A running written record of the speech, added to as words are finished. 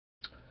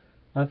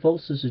Hi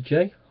folks, this is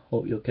Jay.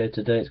 Hope you're okay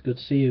today. It's good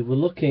to see you. We're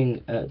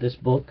looking at this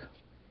book,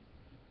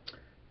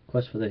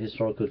 Quest for the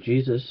Historical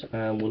Jesus,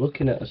 and we're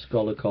looking at a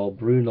scholar called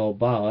Bruno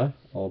Baur,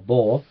 or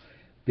Baur,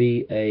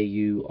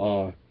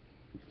 B-A-U-R.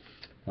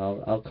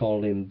 I'll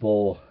call him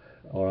Baur,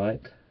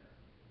 alright?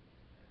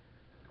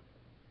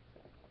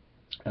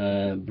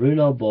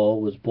 Bruno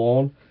Baur was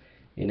born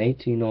in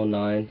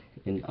 1809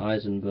 in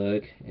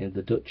Eisenberg in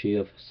the Duchy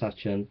of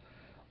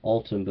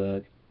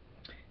Sachsen-Altenburg.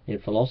 In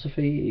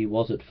philosophy, he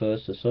was at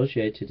first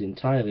associated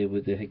entirely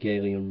with the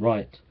Hegelian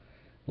right.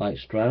 Like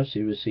Strauss,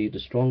 he received a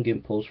strong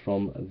impulse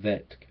from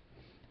Wetke.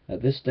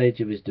 At this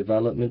stage of his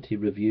development, he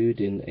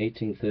reviewed in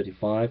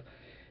 1835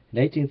 and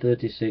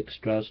 1836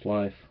 Strauss'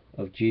 Life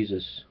of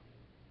Jesus,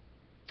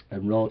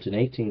 and wrote in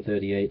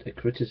 1838 a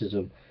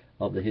criticism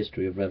of the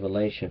history of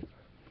revelation.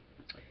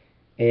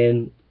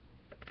 In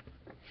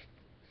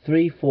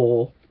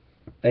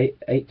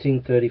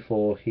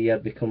 1834, he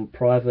had become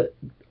private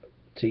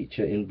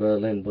teacher in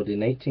Berlin, but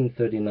in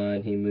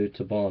 1839 he moved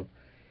to Bonn.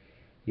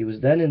 He was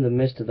then in the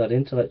midst of that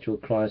intellectual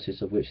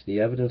crisis of which the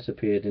evidence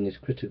appeared in his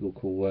critical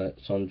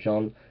works on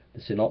John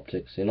the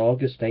Synoptics. In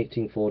August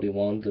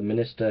 1841, the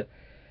minister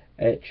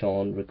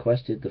Echorn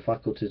requested the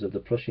faculties of the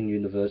Prussian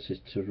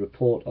universities to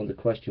report on the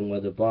question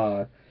whether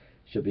Baur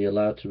should be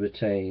allowed to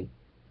retain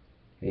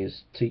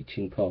his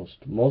teaching post.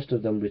 Most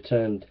of them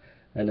returned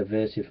an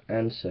evasive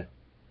answer.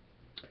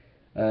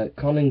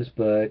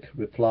 Königsberg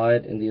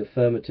replied in the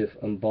affirmative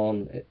and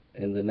Bonn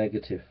in the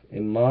negative.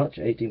 In March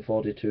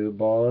 1842,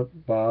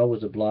 Baur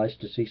was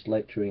obliged to cease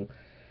lecturing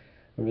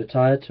and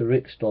retired to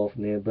Rixdorf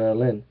near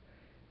Berlin.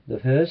 The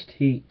first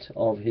heat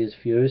of his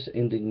furious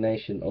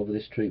indignation over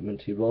this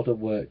treatment, he wrote a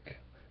work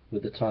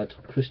with the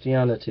title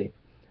Christianity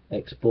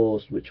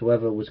Exposed, which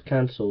however was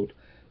cancelled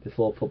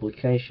before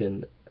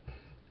publication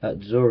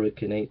at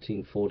Zurich in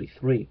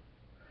 1843.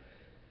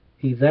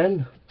 He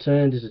then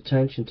turned his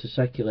attention to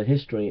secular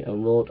history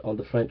and wrote on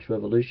the French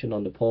Revolution,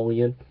 on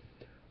Napoleon,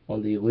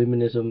 on the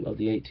Illuminism of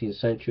the 18th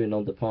century, and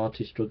on the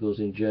party struggles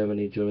in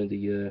Germany during the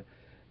year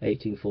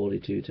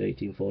 1842 to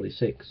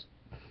 1846.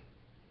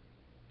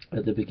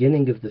 At the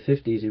beginning of the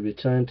 50s, he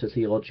returned to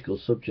theological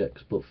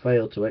subjects, but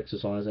failed to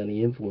exercise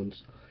any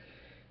influence.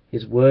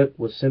 His work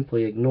was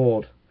simply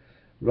ignored.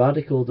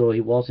 Radical though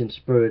he was in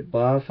spirit,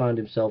 Baur found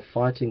himself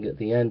fighting at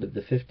the end of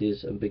the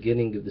 50s and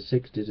beginning of the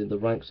 60s in the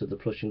ranks of the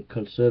Prussian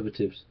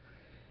conservatives.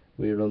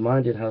 We are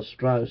reminded how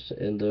Strauss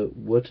in the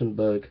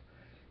Württemberg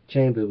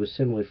chamber was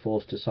similarly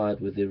forced to side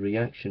with the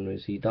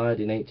reactionaries. He died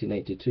in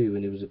 1882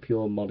 and he was a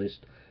pure,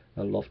 modest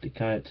and lofty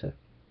character.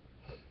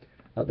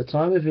 At the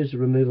time of his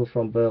removal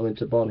from Berlin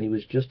to Bonn, he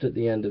was just at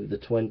the end of the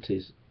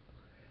 20s,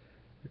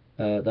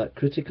 that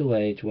critical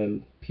age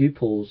when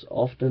pupils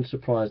often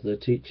surprise their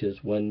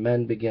teachers, when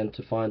men begin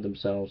to find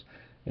themselves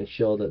and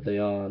show that they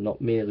are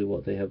not merely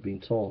what they have been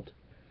taught.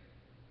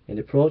 In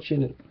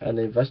approaching an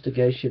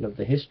investigation of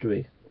the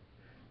history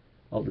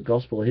of the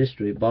gospel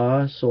history,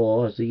 Baur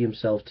saw, as he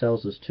himself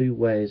tells us, two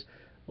ways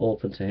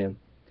open to him.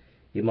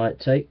 He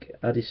might take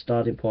at his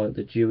starting point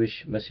the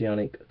Jewish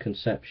messianic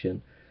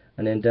conception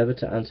and endeavour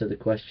to answer the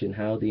question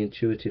how the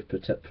intuitive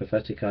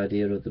prophetic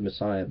idea of the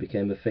Messiah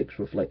became a fixed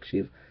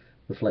reflective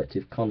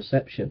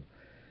conception.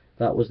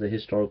 That was the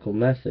historical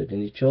method,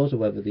 and he chose,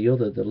 however, the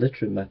other, the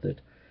literary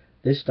method.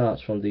 This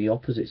starts from the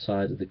opposite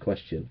side of the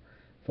question,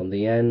 from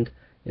the end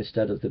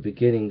instead of the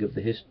beginning of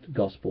the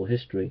gospel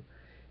history.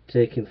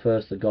 Taking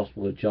first the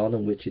Gospel of John,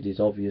 in which it is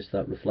obvious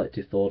that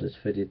reflective thought has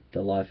fitted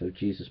the life of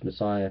Jesus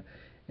Messiah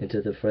into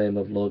the frame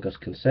of Logos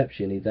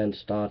conception, he then,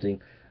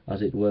 starting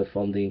as it were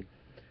from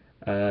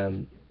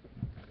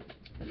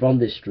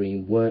this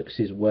stream, works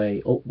his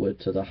way upward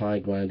to the high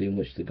ground in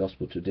which the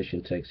gospel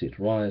tradition takes its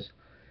rise.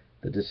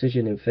 The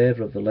decision in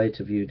favour of the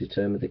later view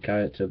determined the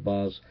character of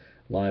Baur's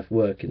life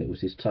work, and it was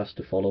his task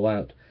to follow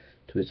out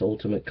to its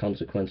ultimate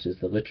consequences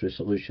the literary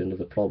solution of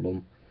the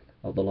problem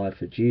of the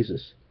life of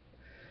Jesus.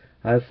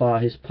 How far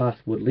his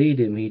path would lead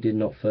him he did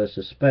not first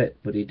suspect,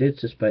 but he did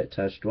suspect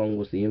how strong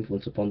was the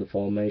influence upon the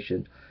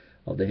formation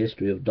of the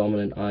history of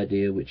dominant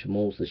idea which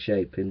moulds the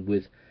shape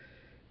with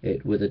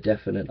a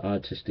definite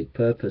artistic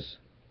purpose.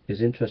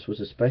 His interest was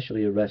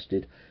especially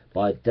arrested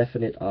by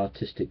definite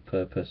artistic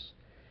purpose.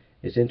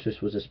 His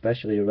interest was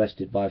especially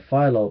arrested by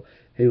Philo,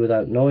 who,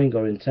 without knowing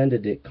or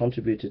intending it,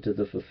 contributed to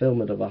the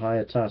fulfillment of a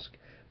higher task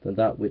than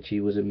that which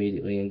he was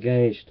immediately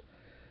engaged.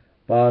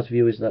 Baur's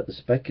view is that the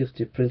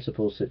speculative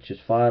principle, such as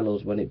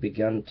Philo's, when it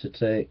begins to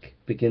take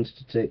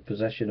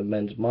possession of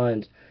men's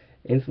minds,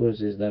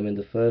 influences them in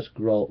the first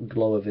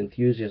glow of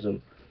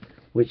enthusiasm,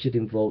 which it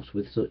invokes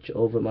with such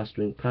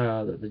overmastering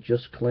power that the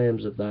just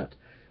claims of that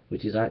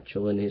which is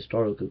actual and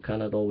historical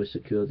cannot always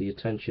secure the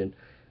attention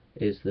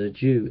is their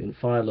due. In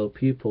Philo,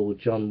 pupil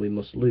John, we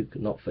must look,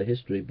 not for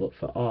history, but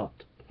for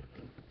art.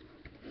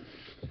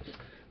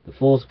 The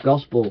fourth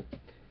gospel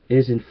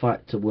is in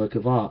fact a work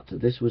of art.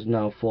 This was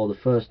now for the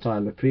first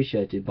time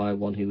appreciated by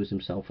one who was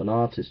himself an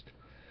artist.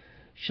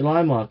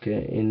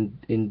 Schleiermacher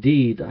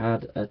indeed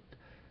had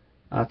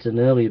at an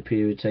earlier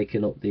period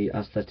taken up the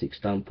aesthetic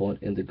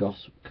standpoint in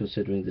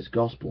considering this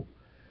gospel.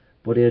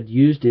 but he had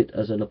used it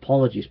as an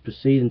apologist,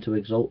 proceeding to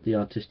exalt the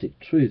artistic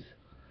truth,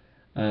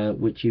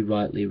 which he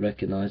rightly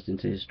recognised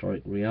into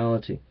historic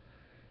reality.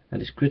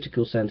 And his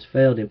critical sense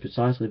failed him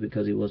precisely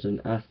because he was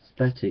an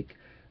aesthetic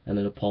and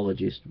an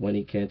apologist when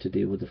he came to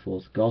deal with the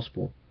fourth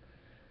gospel.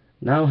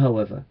 Now,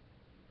 however,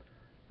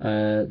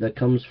 there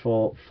comes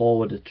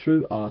forward a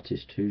true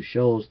artist who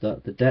shows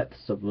that the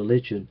depths of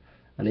religion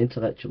and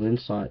intellectual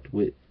insight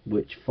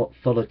which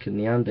Fuller can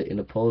meander in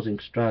opposing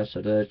Strauss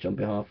had urged on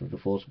behalf of the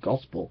fourth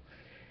gospel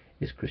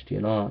is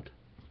Christian art.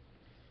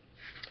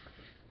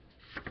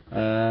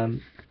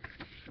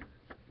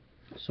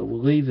 So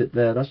we'll leave it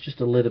there. That's just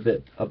a little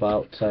bit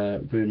about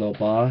Bruno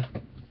Baur.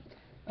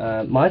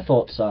 My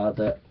thoughts are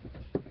that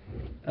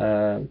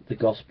the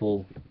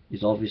gospel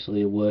is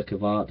obviously a work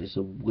of art, it's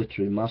a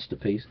literary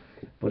masterpiece,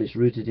 but it's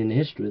rooted in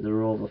history. There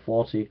are over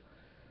 40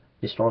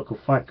 historical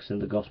facts in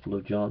the Gospel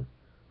of John.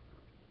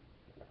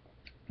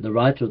 The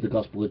writer of the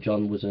Gospel of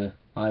John was an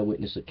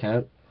eyewitness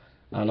account,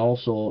 and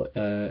also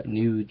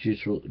knew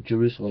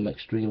Jerusalem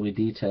extremely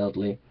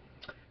detailedly,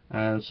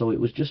 and so it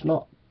was just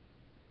not,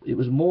 it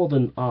was more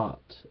than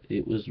art,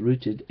 it was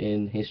rooted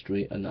in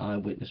history and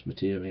eyewitness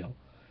material.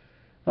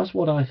 That's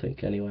what I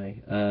think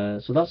anyway.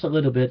 So that's a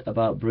little bit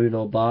about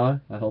Bruno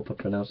Baur. I hope I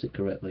pronounced it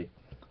correctly.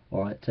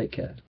 Alright, take care.